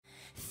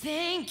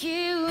Thank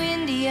you,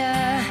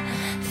 India.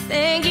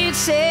 Thank you,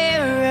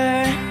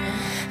 terror.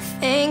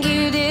 Thank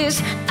you,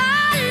 disillusionment.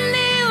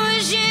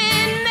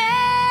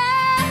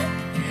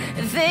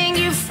 Thank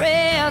you,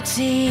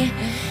 frailty.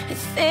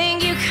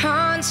 Thank you,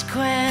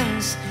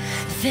 consequence.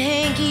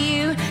 Thank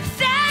you,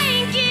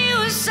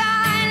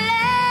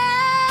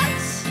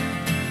 silence.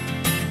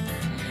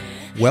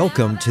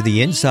 Welcome to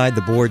the Inside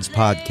the Boards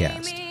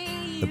podcast,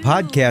 the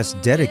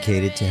podcast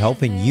dedicated to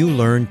helping you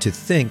learn to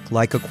think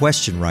like a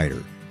question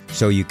writer,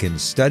 so you can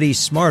study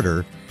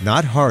smarter,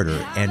 not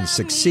harder, and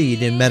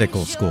succeed in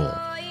medical school.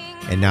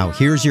 And now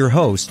here's your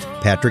host,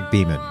 Patrick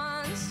Beeman.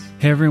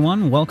 Hey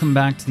everyone, welcome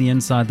back to the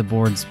Inside the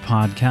Boards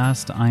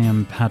podcast. I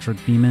am Patrick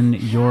Beeman,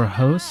 your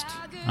host.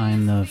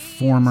 I'm the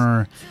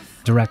former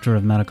Director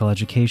of Medical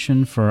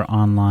Education for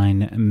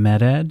Online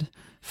MedEd,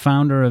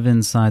 founder of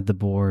Inside the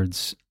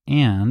Boards,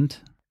 and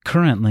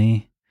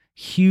currently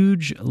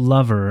huge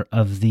lover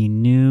of the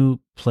new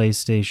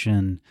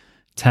PlayStation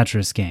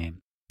Tetris game.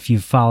 If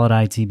you've followed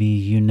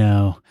ITB, you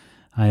know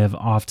I have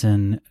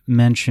often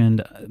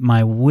mentioned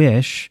my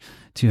wish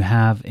to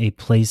have a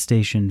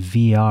PlayStation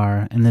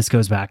VR, and this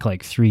goes back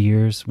like 3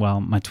 years. Well,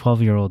 my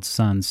 12-year-old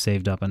son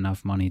saved up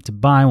enough money to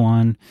buy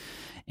one,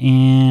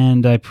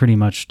 and I pretty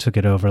much took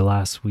it over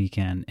last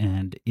weekend,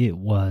 and it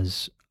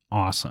was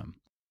awesome.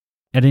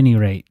 At any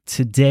rate,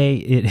 today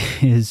it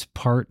is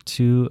part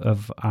 2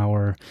 of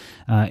our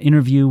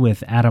interview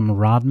with Adam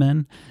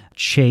Rodman.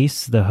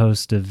 Chase, the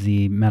host of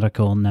the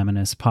Medical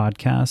Nemesis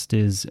podcast,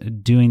 is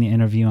doing the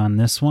interview on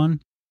this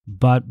one.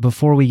 But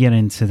before we get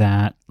into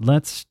that,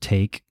 let's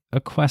take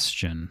a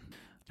question.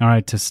 All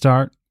right, to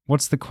start,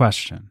 what's the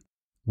question?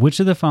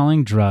 Which of the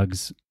following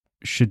drugs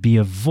should be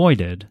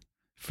avoided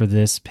for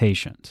this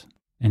patient?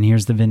 And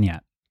here's the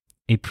vignette.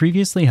 A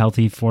previously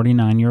healthy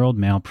 49-year-old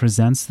male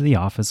presents to the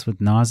office with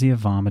nausea,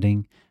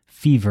 vomiting,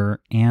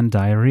 fever, and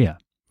diarrhea.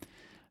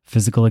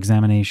 Physical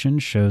examination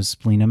shows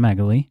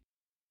splenomegaly.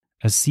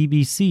 A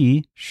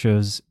CBC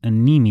shows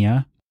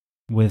anemia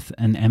with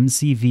an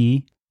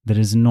MCV that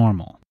is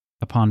normal.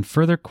 Upon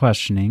further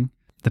questioning,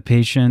 the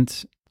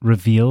patient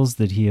reveals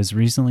that he has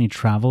recently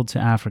traveled to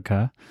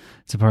Africa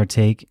to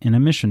partake in a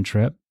mission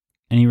trip,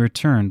 and he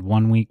returned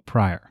 1 week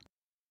prior.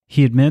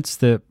 He admits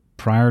that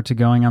prior to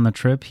going on the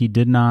trip, he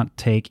did not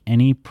take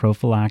any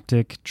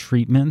prophylactic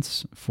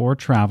treatments for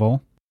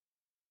travel.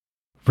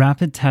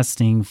 Rapid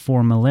testing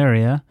for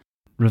malaria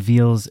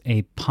reveals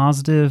a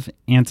positive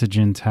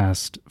antigen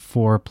test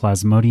for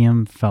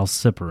Plasmodium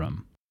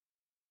falciparum.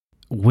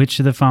 Which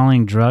of the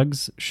following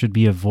drugs should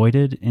be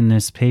avoided in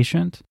this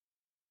patient?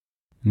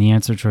 And the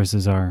answer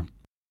choices are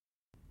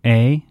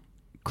A,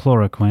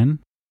 chloroquine,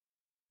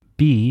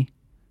 B,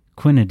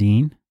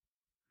 quinidine,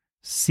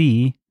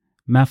 C,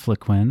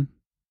 mefloquine,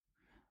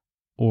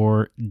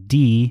 or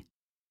D,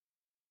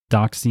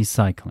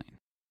 doxycycline.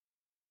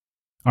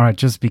 All right,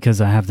 just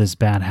because I have this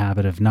bad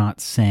habit of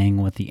not saying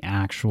what the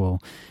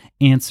actual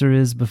answer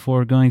is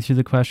before going through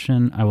the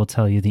question, I will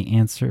tell you the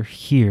answer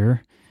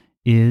here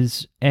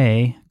is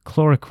A,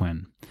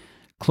 chloroquine.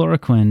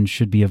 Chloroquine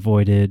should be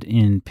avoided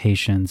in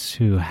patients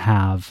who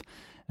have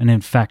an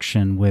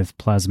infection with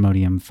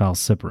Plasmodium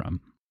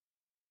falciparum.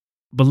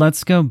 But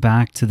let's go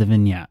back to the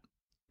vignette.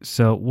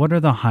 So what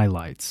are the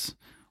highlights?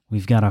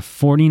 We've got a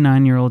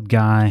 49-year-old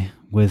guy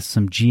with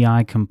some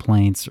GI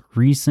complaints,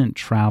 recent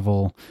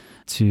travel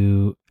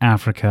to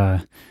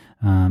Africa,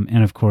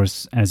 and of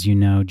course, as you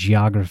know,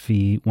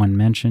 geography, when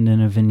mentioned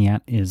in a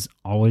vignette, is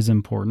always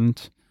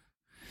important.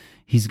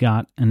 He's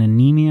got an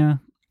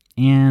anemia,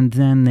 and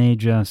then they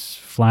just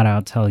flat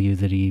out tell you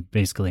that he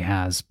basically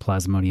has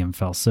Plasmodium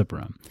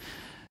falciparum.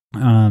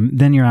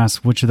 Then you're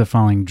asked which of the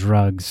following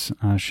drugs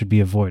should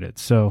be avoided.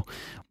 So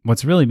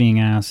what's really being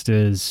asked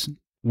is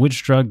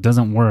which drug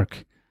doesn't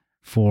work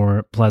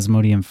for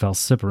Plasmodium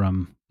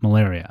falciparum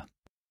malaria.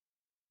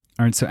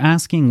 All right, so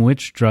asking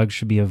which drug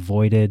should be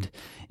avoided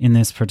in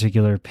this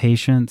particular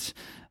patient,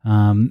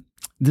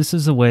 this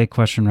is a way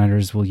question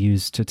writers will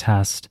use to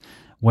test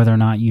whether or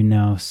not you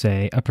know,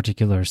 say, a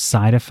particular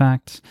side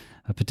effect,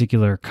 a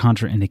particular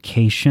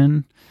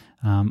contraindication,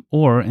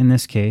 or in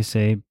this case,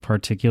 a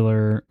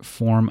particular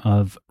form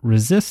of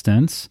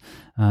resistance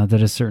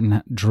that a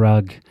certain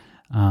drug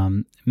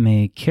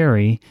may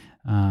carry,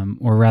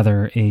 or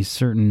rather a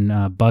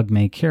certain bug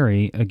may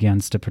carry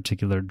against a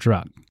particular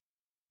drug.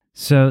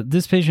 So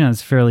this patient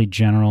has fairly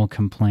general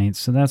complaints,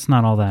 so that's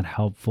not all that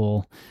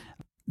helpful.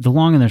 The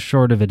long and the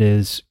short of it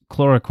is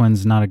chloroquine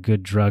is not a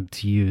good drug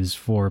to use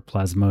for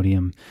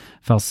Plasmodium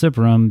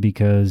falciparum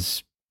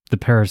because the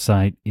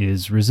parasite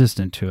is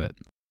resistant to it.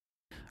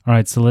 All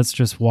right, so let's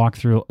just walk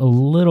through a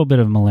little bit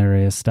of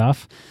malaria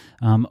stuff.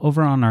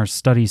 Over on our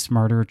Study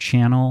Smarter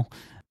channel,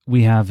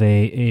 we have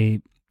a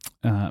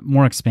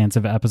more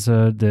expansive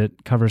episode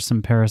that covers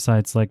some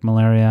parasites like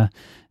malaria.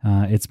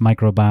 It's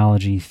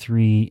Microbiology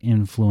 3,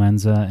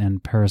 Influenza,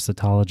 and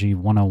Parasitology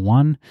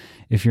 101,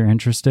 if you're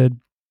interested.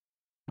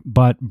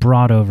 But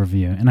broad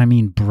overview, and I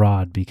mean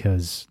broad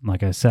because,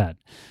 like I said,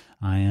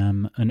 I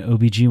am an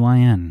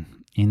OBGYN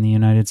in the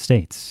United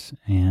States,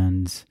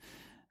 and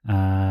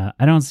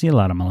I don't see a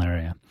lot of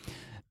malaria.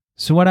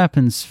 So what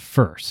happens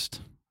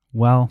first?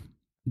 Well,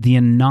 the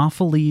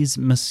Anopheles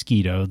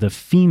mosquito, the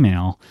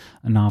female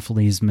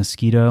Anopheles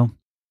mosquito,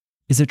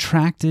 is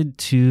attracted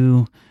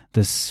to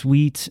the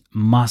sweet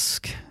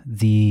musk,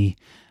 the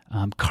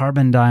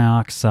carbon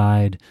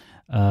dioxide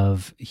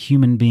of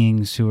human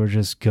beings who are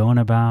just going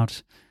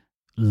about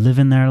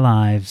living their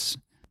lives.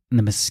 And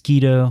the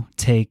mosquito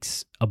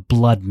takes a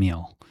blood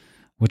meal,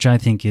 which I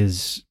think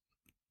is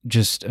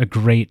just a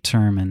great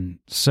term and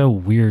so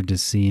weird to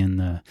see in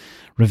the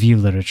review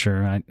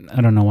literature.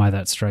 I don't know why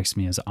that strikes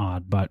me as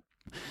odd, but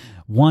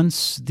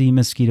once the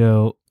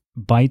mosquito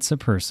bites a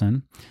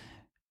person,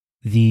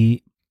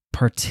 the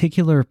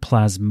particular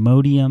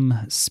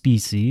Plasmodium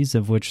species,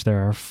 of which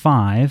there are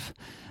 5,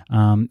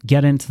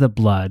 get into the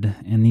blood,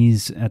 and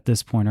these at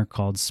this point are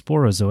called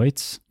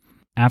sporozoites.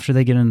 After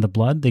they get into the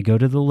blood, they go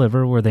to the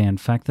liver where they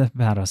infect the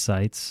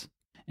hepatocytes,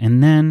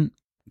 and then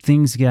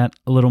things get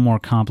a little more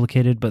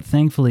complicated, but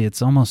thankfully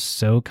it's almost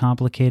so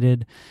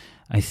complicated,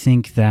 I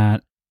think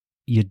that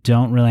you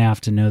don't really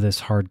have to know this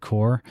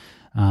hardcore,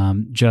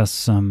 just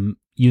some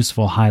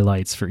useful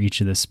highlights for each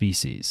of the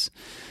species.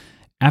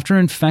 After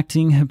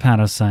infecting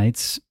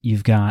hepatocytes,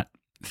 you've got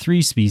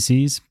 3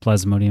 species,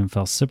 Plasmodium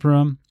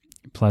falciparum,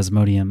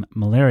 Plasmodium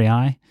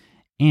malariae,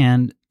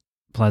 and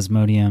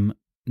Plasmodium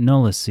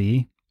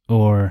knowlesi,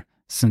 or,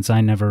 since I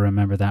never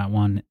remember that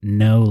one,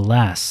 no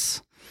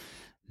less.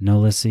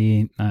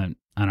 Knowlesi,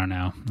 I don't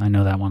know. I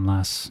know that one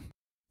less.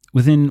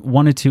 Within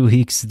 1 to 2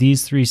 weeks,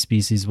 these 3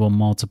 species will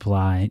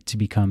multiply to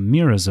become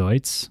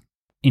merozoites.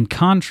 In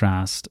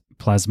contrast,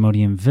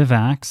 Plasmodium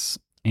vivax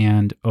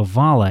and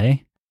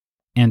ovale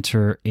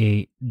enter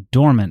a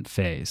dormant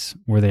phase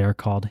where they are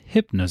called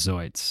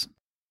hypnozoites.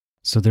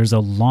 So there's a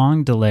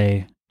long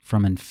delay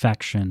from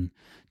infection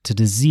to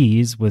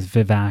disease with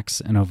vivax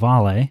and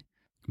ovale,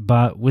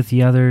 but with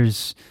the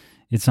others,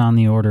 it's on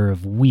the order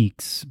of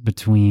weeks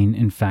between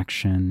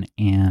infection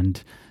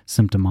and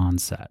symptom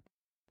onset.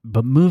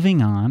 But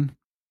moving on,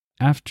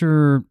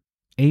 after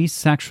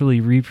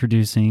asexually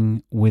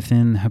reproducing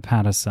within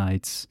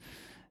hepatocytes,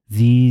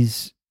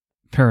 these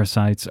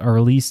parasites are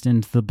released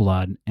into the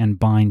blood and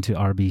bind to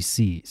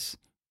RBCs.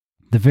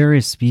 The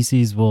various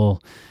species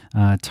will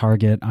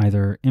target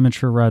either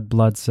immature red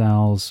blood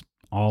cells,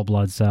 all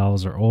blood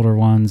cells, or older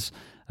ones.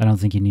 I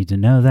don't think you need to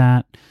know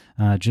that.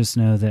 Just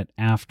know that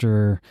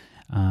after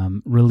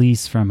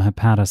release from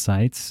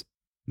hepatocytes,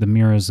 the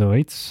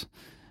merozoites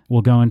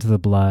will go into the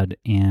blood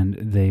and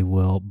they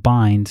will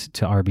bind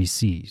to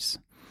RBCs.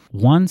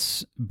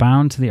 Once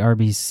bound to the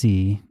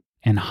RBC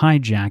and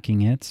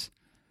hijacking it,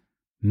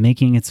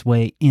 making its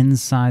way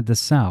inside the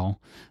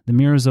cell, the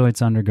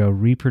merozoites undergo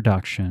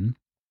reproduction,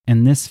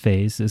 and this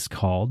phase is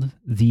called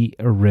the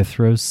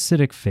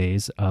erythrocytic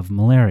phase of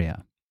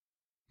malaria.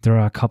 There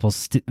are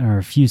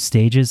a few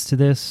stages to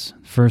this.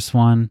 First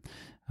one,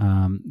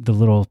 the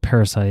little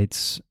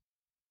parasites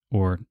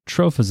or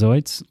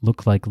trophozoites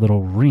look like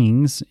little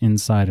rings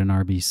inside an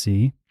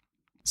RBC.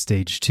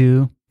 Stage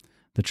 2,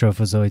 the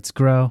trophozoites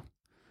grow.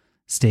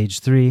 Stage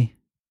 3,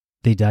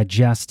 they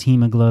digest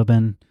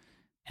hemoglobin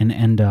and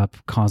end up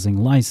causing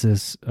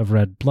lysis of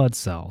red blood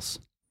cells.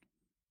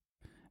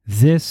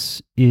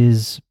 This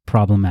is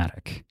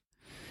problematic.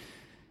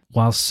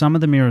 While some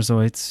of the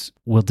merozoites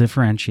will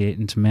differentiate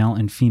into male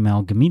and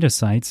female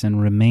gametocytes and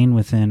remain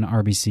within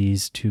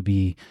RBCs to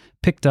be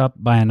picked up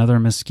by another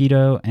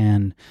mosquito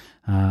and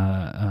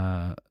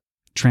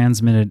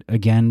transmitted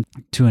again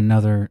to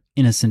another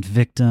innocent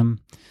victim,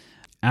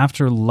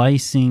 after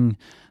lysing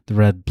the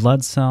red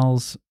blood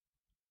cells,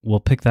 we'll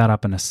pick that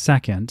up in a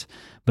second,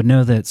 but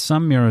know that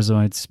some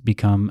merozoites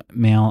become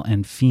male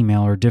and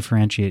female or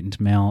differentiate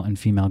into male and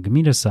female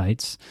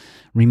gametocytes,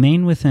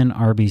 remain within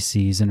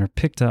RBCs and are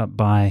picked up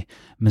by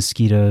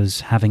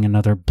mosquitoes having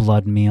another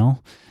blood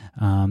meal,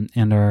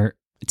 and are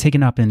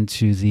taken up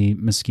into the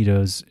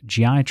mosquito's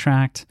GI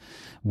tract,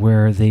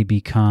 where they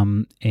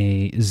become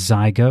a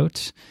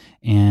zygote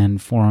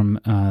and form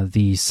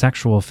the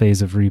sexual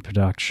phase of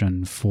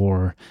reproduction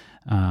for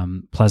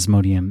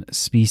Plasmodium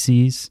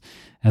species.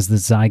 As the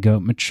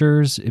zygote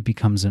matures, it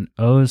becomes an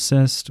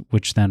oocyst,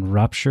 which then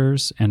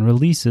ruptures and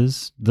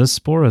releases the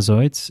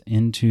sporozoites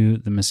into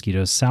the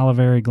mosquito's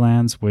salivary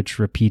glands, which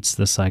repeats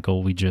the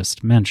cycle we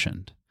just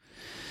mentioned.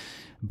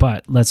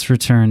 But let's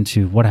return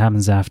to what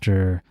happens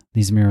after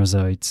these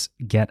merozoites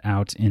get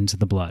out into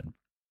the blood.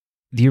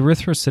 The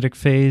erythrocytic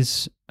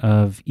phase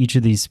of each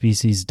of these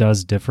species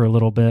does differ a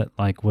little bit.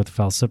 Like with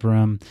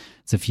falciparum,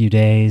 it's a few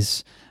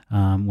days.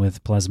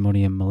 With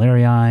Plasmodium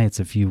malariae, it's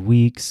a few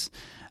weeks.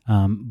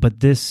 But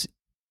this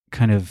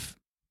kind of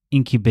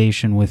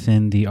incubation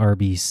within the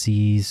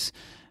RBCs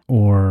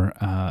or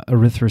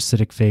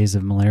erythrocytic phase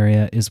of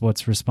malaria is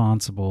what's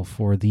responsible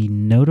for the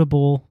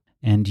notable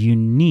and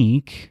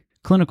unique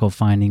clinical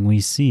finding we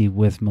see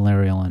with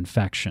malarial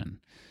infection,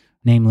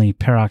 namely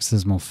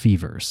paroxysmal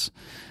fevers.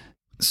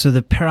 So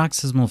the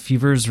paroxysmal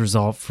fevers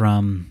result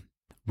from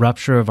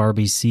rupture of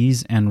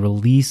RBCs and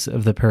release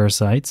of the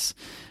parasites,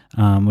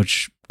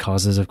 which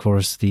causes, of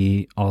course,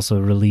 the also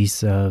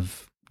release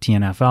of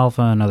TNF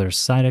alpha and other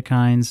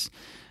cytokines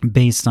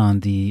based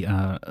on the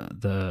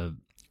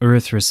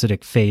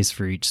erythrocytic phase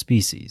for each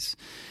species.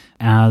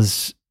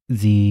 As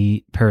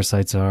the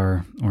parasites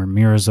or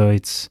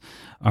merozoites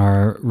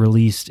are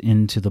released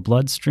into the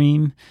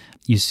bloodstream,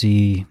 you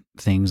see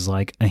things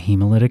like a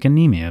hemolytic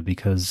anemia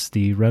because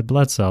the red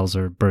blood cells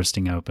are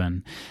bursting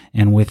open.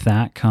 And with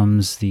that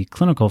comes the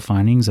clinical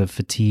findings of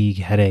fatigue,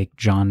 headache,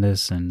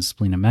 jaundice, and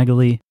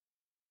splenomegaly.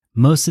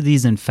 Most of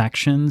these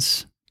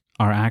infections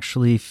are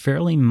actually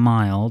fairly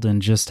mild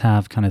and just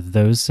have kind of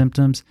those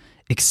symptoms,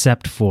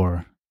 except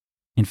for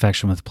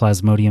infection with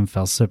Plasmodium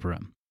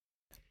falciparum.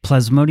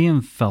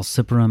 Plasmodium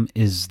falciparum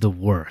is the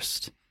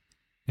worst.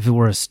 If it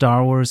were a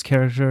Star Wars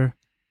character,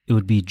 it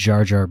would be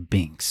Jar Jar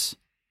Binks.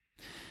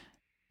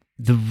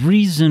 The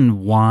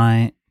reason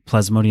why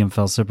Plasmodium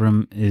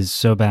falciparum is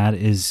so bad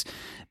is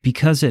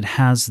because it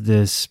has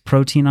this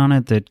protein on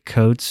it that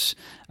coats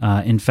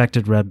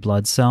infected red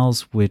blood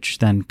cells, which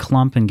then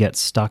clump and get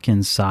stuck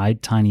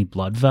inside tiny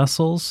blood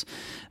vessels,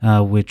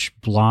 which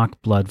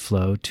block blood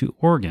flow to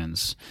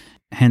organs.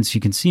 Hence,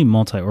 you can see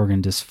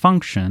multi-organ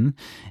dysfunction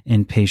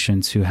in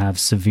patients who have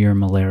severe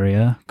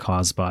malaria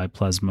caused by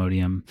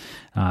Plasmodium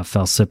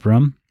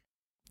falciparum.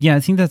 Yeah, I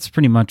think that's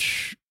pretty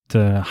much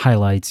the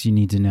highlights you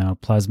need to know.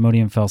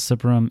 Plasmodium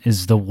falciparum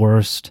is the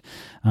worst.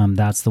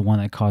 That's the one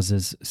that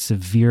causes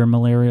severe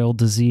malarial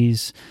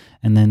disease,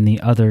 and then the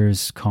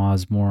others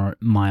cause more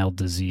mild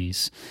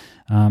disease.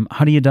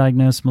 How do you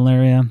diagnose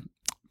malaria?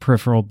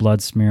 Peripheral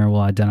blood smear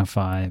will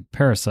identify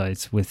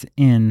parasites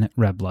within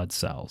red blood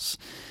cells.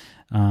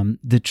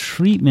 The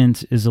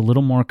treatment is a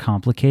little more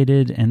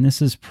complicated, and this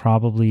is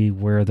probably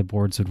where the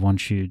boards would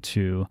want you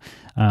to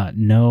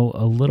know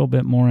a little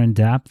bit more in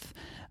depth.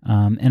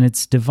 And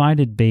it's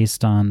divided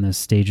based on the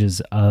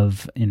stages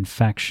of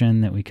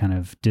infection that we kind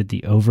of did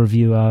the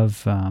overview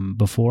of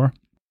before.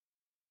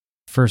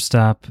 First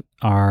up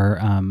are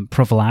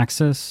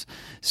prophylaxis.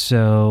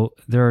 So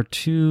there are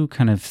two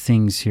kind of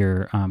things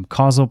here.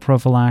 Causal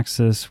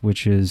prophylaxis,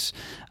 which is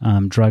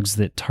drugs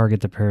that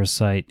target the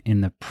parasite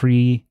in the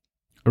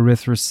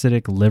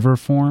pre-erythrocytic liver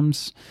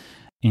forms.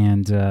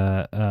 And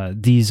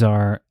these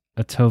are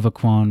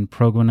atovaquone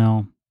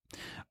proguanil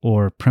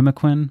or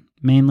primaquine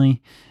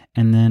mainly.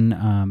 And then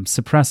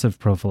suppressive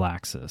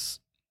prophylaxis.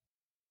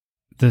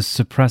 The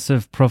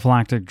suppressive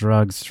prophylactic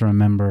drugs to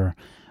remember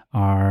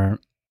are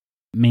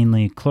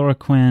mainly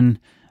chloroquine,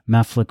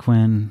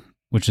 mefloquine,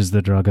 which is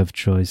the drug of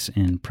choice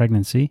in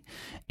pregnancy,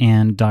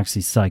 and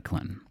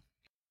doxycycline.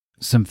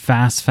 Some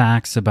fast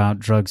facts about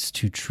drugs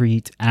to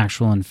treat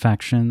actual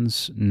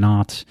infections,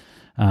 not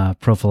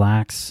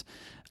prophylax.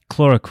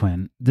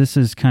 Chloroquine, this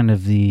is kind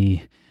of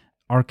the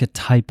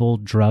archetypal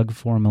drug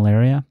for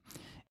malaria.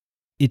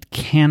 It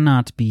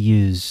cannot be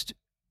used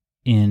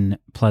in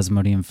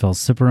Plasmodium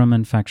falciparum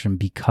infection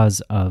because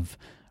of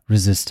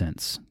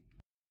resistance.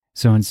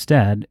 So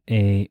instead,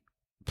 a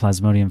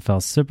Plasmodium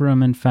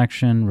falciparum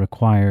infection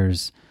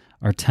requires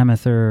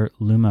artemether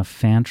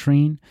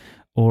lumefantrine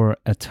or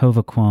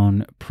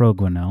atovaquone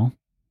proguanil.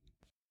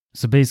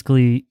 So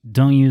basically,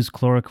 don't use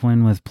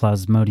chloroquine with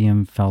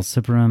Plasmodium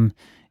falciparum.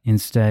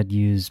 Instead,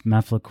 use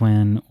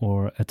mefloquine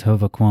or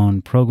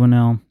atovaquone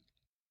proguanil.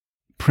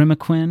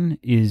 Primaquine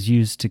is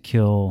used to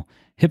kill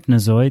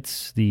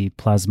hypnozoites, the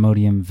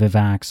Plasmodium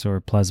vivax or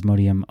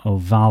Plasmodium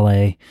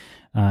ovale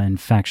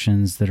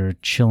infections that are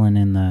chilling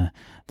in the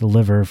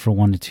liver for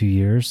 1 to 2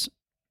 years.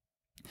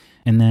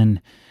 And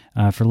then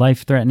for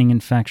life-threatening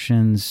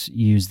infections,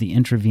 use the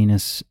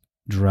intravenous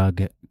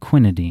drug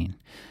quinidine.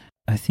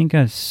 I think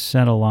I've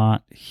said a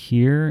lot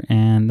here,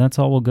 and that's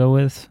all we'll go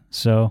with.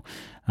 So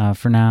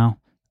for now,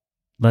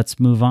 let's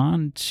move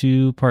on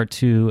to part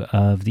 2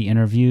 of the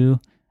interview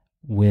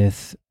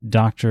with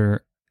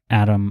Dr.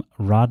 Adam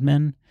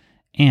Rodman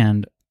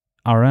and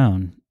our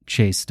own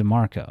Chase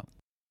DeMarco.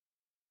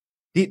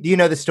 Do you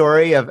know the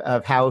story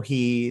of how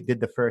he did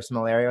the first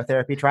malaria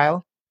therapy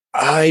trial?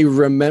 I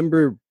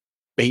remember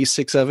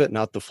basics of it,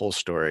 not the full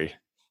story.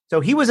 So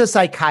he was a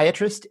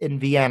psychiatrist in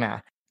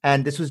Vienna,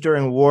 and this was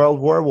during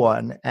World War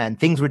I, and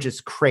things were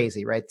just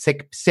crazy, right?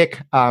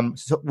 Sick,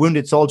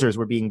 wounded soldiers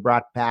were being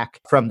brought back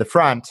from the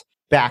front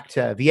back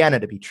to Vienna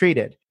to be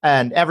treated.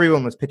 And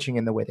everyone was pitching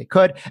in the way they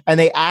could. And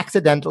they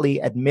accidentally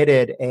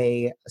admitted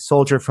a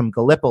soldier from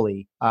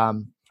Gallipoli,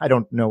 I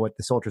don't know what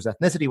the soldier's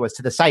ethnicity was,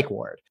 to the psych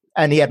ward.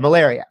 And he had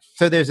malaria.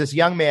 So there's this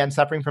young man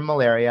suffering from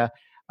malaria,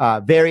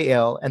 very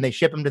ill, and they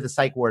ship him to the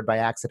psych ward by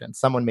accident.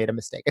 Someone made a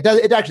mistake.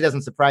 It actually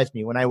doesn't surprise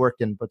me. When I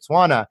worked in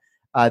Botswana,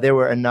 there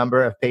were a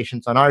number of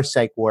patients on our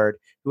psych ward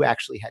who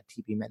actually had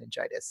TB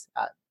meningitis.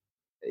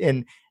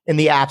 In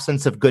the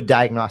absence of good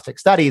diagnostic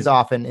studies,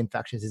 often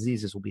infectious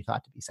diseases will be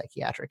thought to be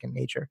psychiatric in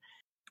nature.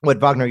 What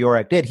Wagner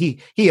Jorek did,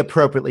 he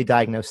appropriately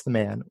diagnosed the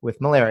man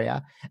with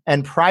malaria.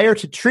 And prior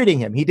to treating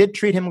him, he did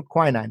treat him with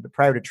quinine, but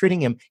prior to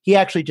treating him, he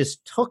actually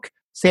just took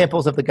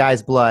samples of the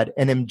guy's blood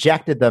and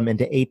injected them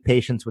into 8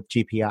 patients with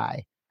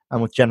GPI,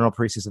 with general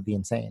paresis of the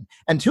insane.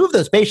 And 2 of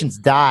those patients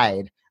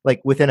died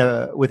like within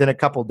a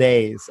couple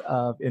days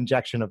of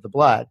injection of the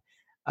blood.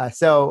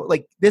 So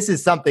like this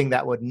is something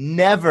that would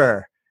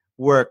never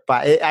work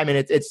by, I mean,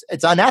 it's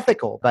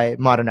unethical by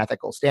modern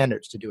ethical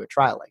standards to do a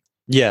trial like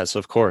that. Yes,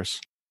 of course.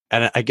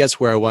 And I guess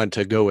where I want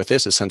to go with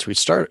this is since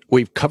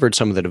we've covered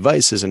some of the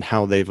devices and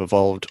how they've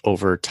evolved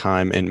over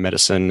time in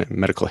medicine,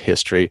 medical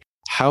history.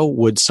 How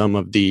would some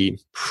of the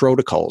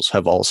protocols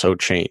have also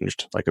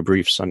changed? Like a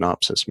brief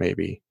synopsis,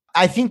 maybe.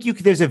 I think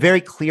there's a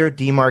very clear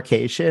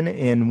demarcation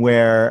in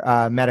where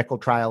medical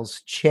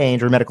trials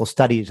change, or medical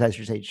studies, I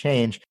should say,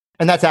 change.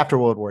 And that's after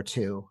World War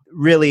II.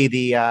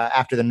 Really,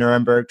 after the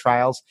Nuremberg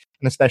trials,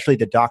 and especially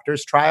the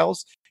doctors'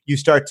 trials, you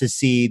start to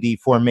see the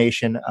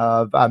formation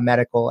of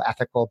medical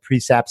ethical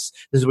precepts.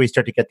 This is where you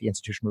start to get the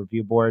institutional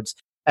review boards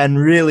and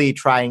really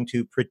trying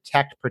to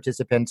protect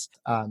participants.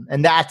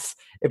 And that's,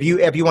 if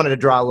you wanted to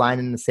draw a line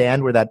in the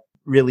sand where that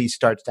really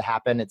starts to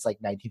happen, it's like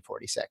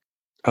 1946.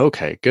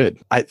 Okay, good.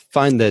 I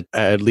find that,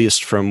 at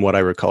least from what I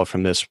recall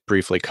from this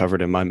briefly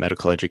covered in my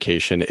medical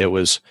education, it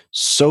was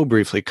so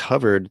briefly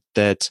covered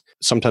that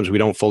sometimes we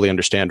don't fully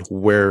understand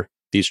where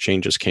these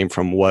changes came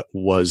from, what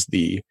was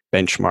the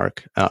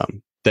benchmark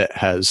that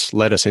has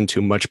led us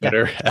into much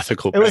better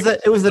ethical practice.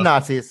 It was the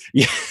Nazis.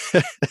 Yeah,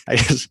 I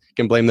guess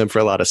can blame them for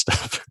a lot of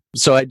stuff.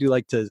 So I do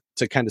like to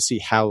kind of see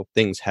how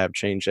things have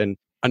changed and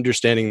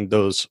understanding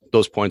those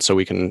points so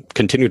we can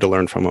continue to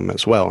learn from them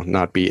as well,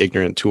 not be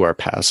ignorant to our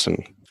past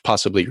and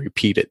possibly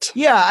repeat it.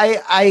 Yeah,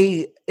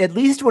 I at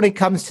least when it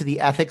comes to the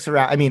ethics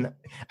around, I mean,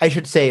 I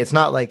should say it's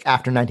not like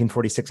after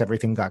 1946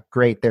 everything got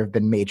great. There have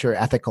been major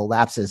ethical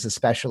lapses,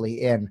 especially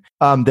in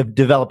the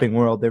developing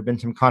world. There have been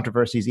some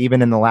controversies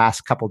even in the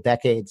last couple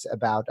decades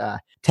about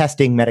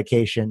testing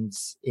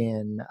medications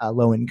in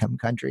low-income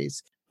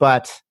countries.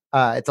 But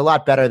it's a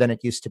lot better than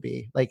it used to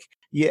be. Like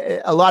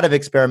a lot of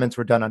experiments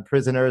were done on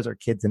prisoners or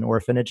kids in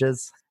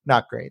orphanages.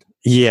 Not great.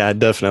 Yeah,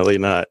 definitely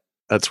not.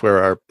 That's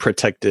where our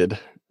protected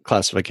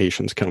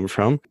classifications come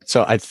from.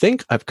 So I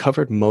think I've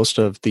covered most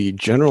of the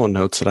general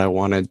notes that I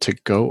wanted to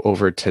go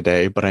over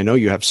today, but I know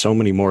you have so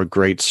many more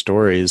great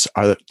stories.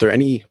 Are there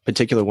any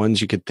particular ones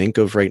you could think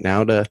of right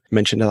now to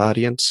mention to the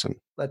audience?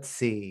 Let's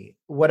see.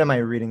 What am I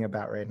reading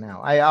about right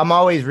now? I'm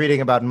always reading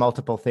about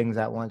multiple things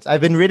at once.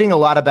 I've been reading a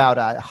lot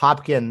about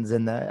Hopkins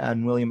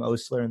and William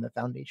Osler and the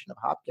foundation of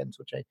Hopkins,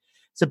 which I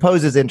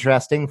suppose is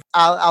interesting.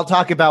 I'll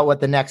talk about what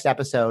the next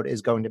episode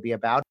is going to be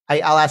about.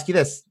 I'll ask you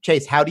this,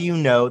 Chase, how do you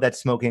know that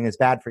smoking is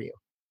bad for you?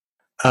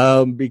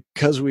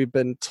 Because we've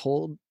been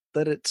told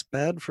that it's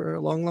bad for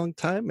a long, long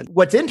time. And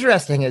what's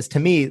interesting is, to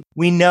me,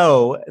 we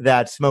know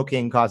that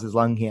smoking causes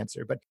lung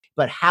cancer,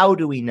 but how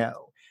do we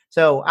know?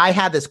 So I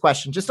had this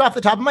question just off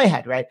the top of my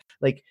head, right?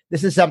 Like,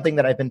 this is something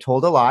that I've been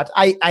told a lot.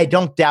 I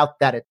don't doubt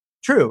that it's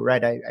true,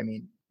 right? I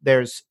mean,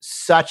 there's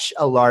such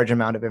a large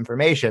amount of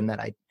information that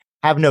I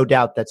have no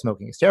doubt that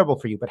smoking is terrible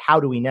for you, but how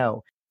do we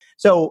know?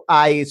 So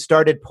I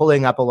started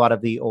pulling up a lot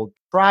of the old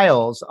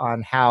trials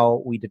on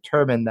how we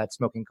determined that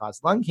smoking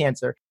caused lung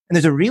cancer. And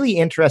there's a really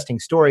interesting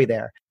story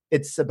there.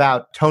 It's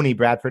about Tony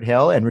Bradford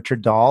Hill and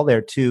Richard Dahl.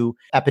 They're two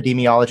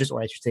epidemiologists,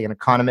 or I should say an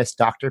economist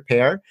doctor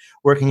pair,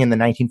 working in the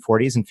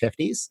 1940s and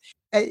 50s.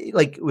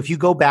 Like, if you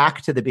go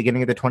back to the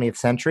beginning of the 20th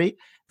century,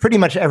 pretty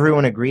much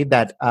everyone agreed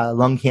that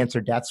lung cancer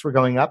deaths were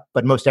going up,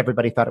 but most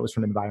everybody thought it was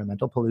from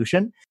environmental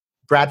pollution.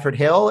 Bradford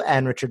Hill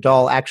and Richard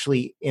Dahl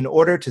actually, in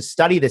order to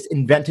study this,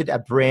 invented a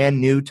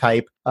brand new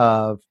type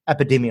of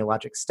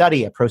epidemiologic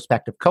study, a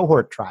prospective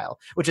cohort trial,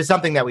 which is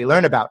something that we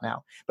learn about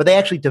now. But they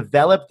actually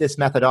developed this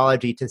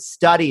methodology to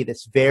study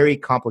this very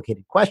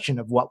complicated question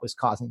of what was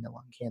causing the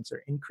lung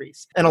cancer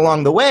increase. And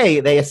along the way,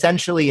 they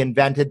essentially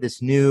invented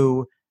this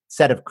new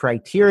set of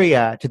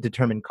criteria to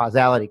determine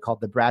causality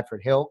called the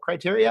Bradford Hill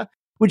criteria,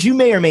 which you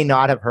may or may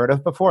not have heard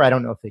of before. I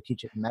don't know if they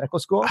teach it in medical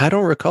school. I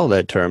don't recall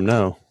that term,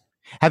 no.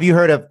 Have you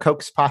heard of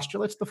Koch's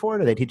postulates before?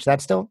 Do they teach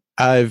that still?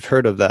 I've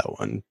heard of that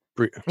one.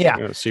 Yeah. I'm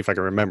going to see if I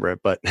can remember it,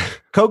 but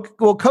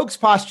Koch's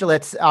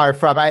postulates are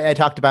from, I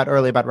talked about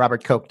earlier about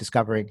Robert Koch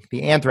discovering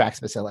the anthrax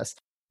bacillus.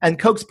 And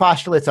Koch's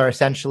postulates are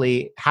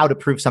essentially how to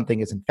prove something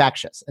is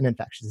infectious, an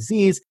infectious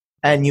disease.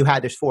 And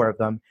there's 4 of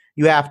them.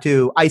 You have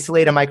to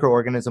isolate a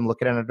microorganism,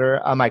 look at it under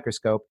a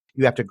microscope.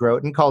 You have to grow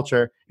it in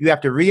culture. You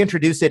have to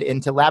reintroduce it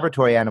into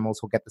laboratory animals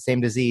who'll get the same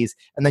disease.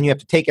 And then you have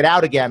to take it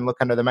out again, look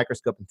under the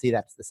microscope and see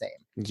that's the same.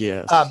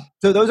 Yes.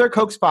 So those are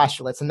Koch's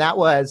postulates. And that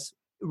was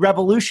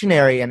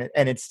revolutionary in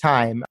its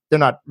time. They're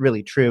not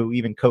really true.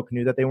 Even Koch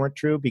knew that they weren't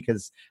true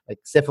because, like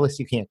syphilis,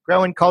 you can't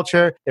grow in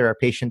culture. There are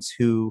patients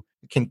who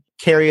can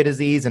carry a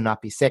disease and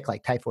not be sick,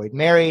 like typhoid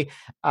Mary.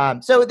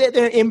 So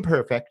they're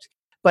imperfect.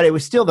 But it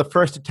was still the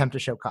first attempt to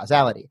show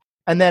causality.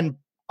 And then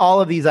all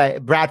of these,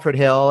 Bradford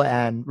Hill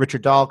and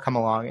Richard Dahl come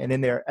along, and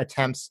in their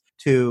attempts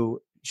to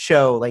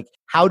show, like,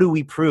 how do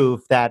we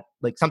prove that,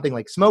 like, something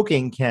like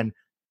smoking can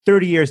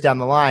 30 years down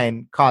the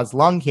line cause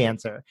lung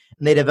cancer?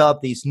 And they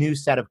developed these new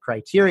set of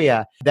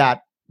criteria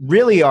that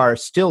really are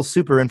still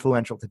super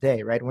influential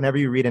today, right? Whenever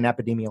you read an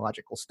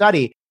epidemiological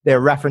study,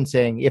 they're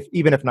referencing,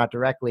 even if not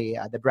directly,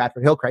 the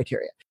Bradford Hill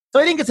criteria. So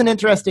I think it's an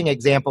interesting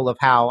example of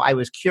how I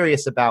was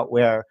curious about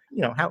where,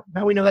 how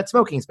we know that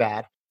smoking's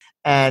bad.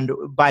 And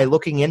by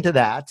looking into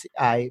that,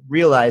 I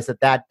realized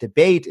that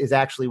debate is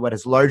actually what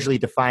has largely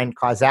defined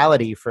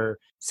causality for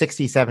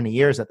 60, 70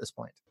 years at this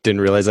point.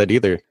 Didn't realize that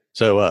either.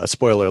 So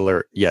spoiler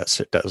alert, yes,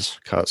 it does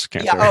cause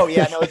cancer. Yeah. Oh,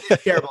 yeah. No,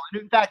 it's terrible.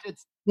 And in fact,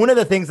 it's one of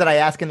the things that I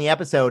ask in the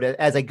episode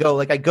as I go,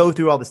 I go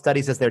through all the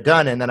studies as they're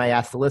done. And then I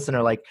ask the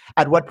listener,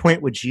 at what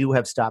point would you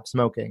have stopped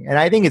smoking? And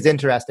I think it's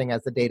interesting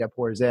as the data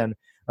pours in,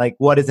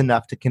 what is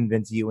enough to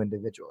convince you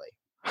individually?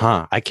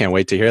 I can't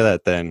wait to hear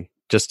that then,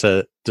 just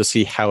to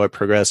see how it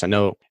progressed. I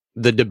know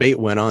the debate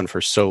went on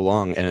for so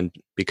long, and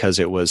because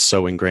it was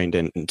so ingrained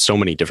in so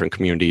many different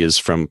communities,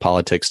 from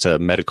politics to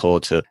medical,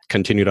 to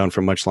continued on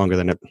for much longer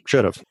than it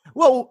should have.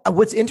 Well,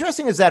 what's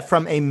interesting is that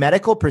from a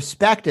medical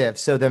perspective,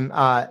 so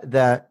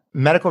the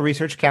Medical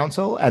Research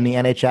Council and the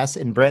NHS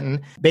in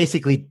Britain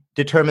basically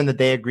determined that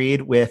they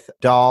agreed with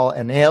Dahl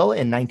and Hill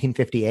in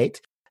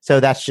 1958. So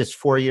that's just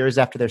 4 years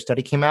after their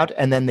study came out.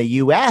 And then the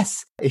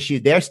US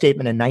issued their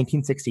statement in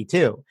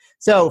 1962.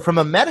 So from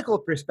a medical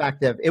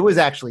perspective, it was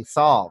actually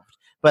solved.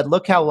 But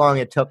look how long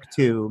it took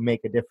to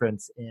make a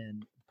difference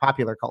in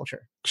popular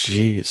culture.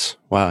 Jeez.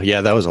 Wow.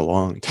 Yeah, that was a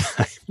long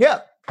time. Yeah.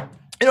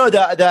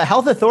 The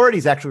health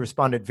authorities actually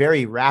responded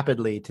very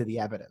rapidly to the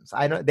evidence.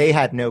 They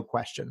had no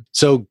question.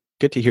 So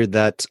good to hear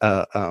that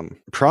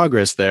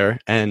progress there.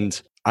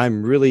 And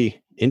I'm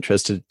really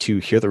interested to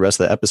hear the rest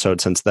of the episode,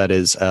 since that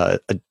is a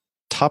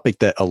topic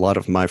that a lot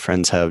of my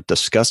friends have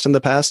discussed in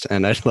the past,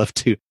 and I'd love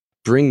to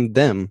bring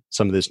them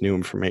some of this new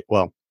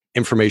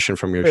information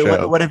from your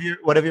show. What have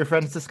your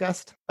friends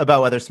discussed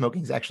about whether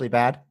smoking is actually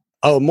bad?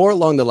 Oh, more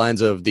along the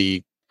lines of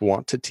the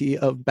quantity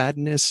of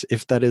badness,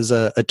 if that is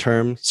a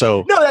term.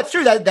 So no, that's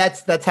true.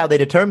 That's how they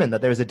determine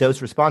that there's a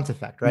dose response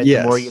effect, right?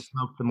 Yes. The more you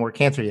smoke, the more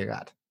cancer you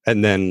got.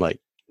 And then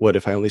what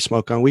if I only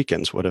smoke on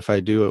weekends? What if I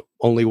do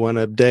only one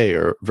a day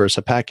or versus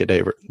a pack a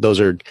day? Those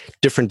are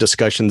different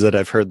discussions that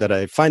I've heard that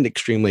I find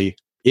extremely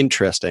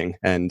interesting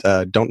and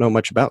don't know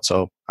much about.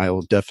 So I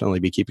will definitely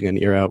be keeping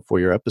an ear out for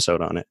your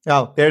episode on it.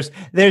 Oh, there's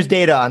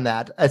data on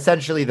that.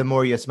 Essentially, the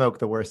more you smoke,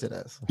 the worse it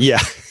is. Yeah,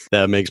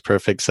 that makes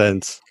perfect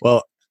sense.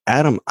 Well,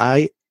 Adam,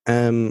 I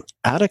am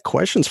out of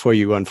questions for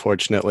you,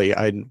 unfortunately.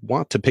 I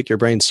want to pick your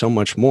brain so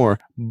much more,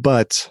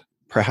 but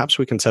perhaps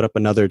we can set up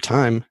another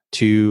time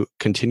to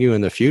continue in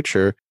the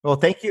future. Well,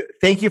 thank you.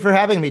 Thank you for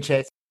having me,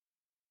 Chase.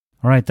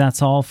 All right,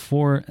 that's all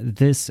for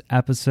this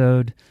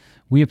episode.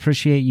 We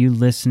appreciate you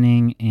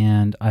listening,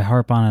 and I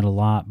harp on it a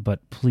lot,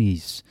 but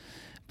please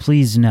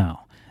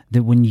know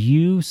that when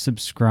you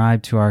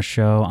subscribe to our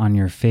show on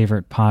your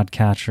favorite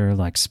podcatcher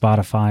like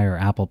Spotify or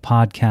Apple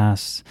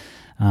Podcasts,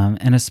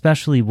 and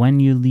especially when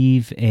you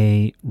leave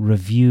a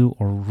review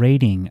or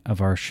rating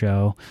of our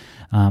show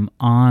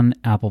on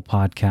Apple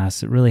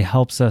Podcasts, it really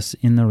helps us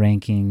in the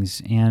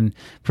rankings and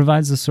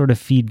provides the sort of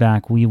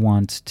feedback we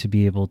want to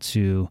be able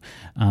to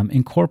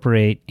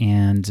incorporate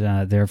and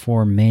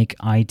therefore make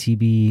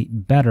ITB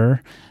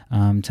better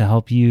to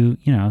help you,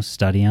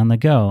 study on the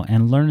go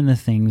and learn the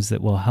things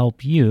that will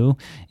help you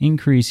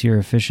increase your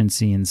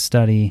efficiency in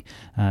study,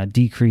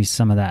 decrease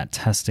some of that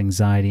test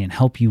anxiety, and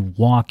help you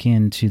walk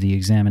into the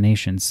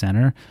examination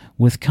center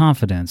with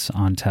confidence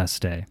on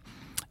test day.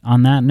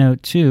 On that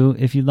note, too,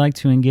 if you'd like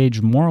to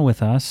engage more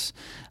with us,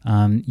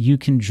 you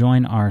can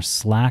join our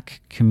Slack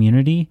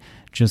community.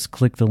 Just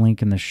click the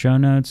link in the show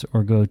notes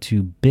or go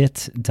to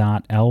bit.ly/ITB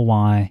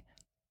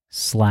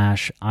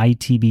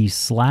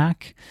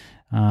Slack,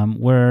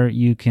 where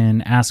you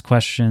can ask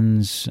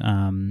questions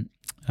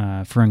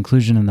for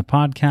inclusion in the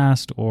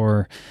podcast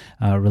or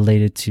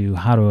related to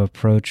how to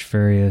approach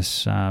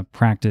various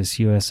practice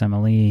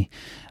USMLE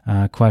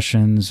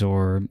questions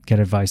or get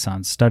advice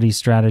on study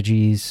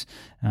strategies,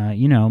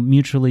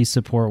 mutually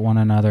support one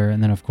another.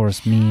 And then, of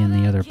course, me and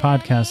the other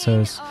podcast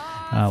hosts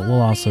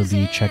will also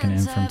be checking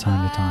in from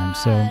time to time.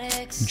 So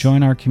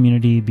join our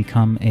community,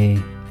 become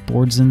a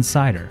Boards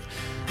Insider.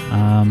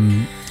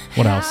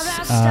 What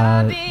else?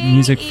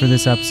 Music for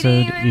this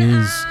episode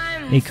is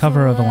a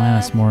cover of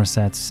Alanis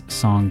Morissette's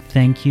song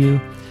Thank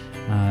You.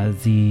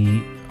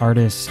 The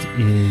artist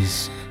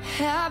is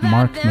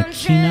Mark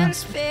McKenna.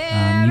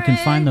 You can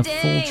find the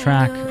full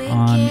track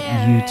on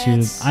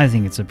YouTube. I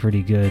think it's a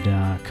pretty good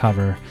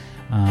cover,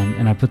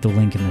 and I put the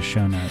link in the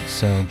show notes.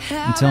 So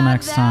until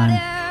next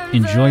time,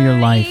 enjoy your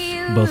life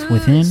both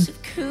within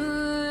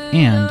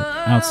and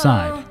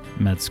outside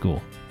med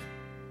school.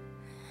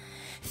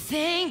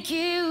 Thank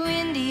you,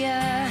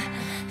 India.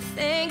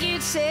 Thank you,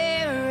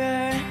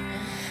 terror.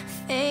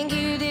 Thank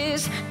you,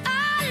 disillusionment.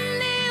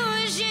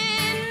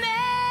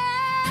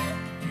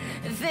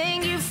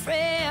 Thank you,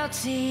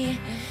 frailty.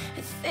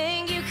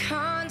 Thank you,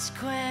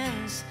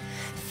 consequence.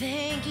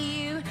 Thank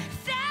you.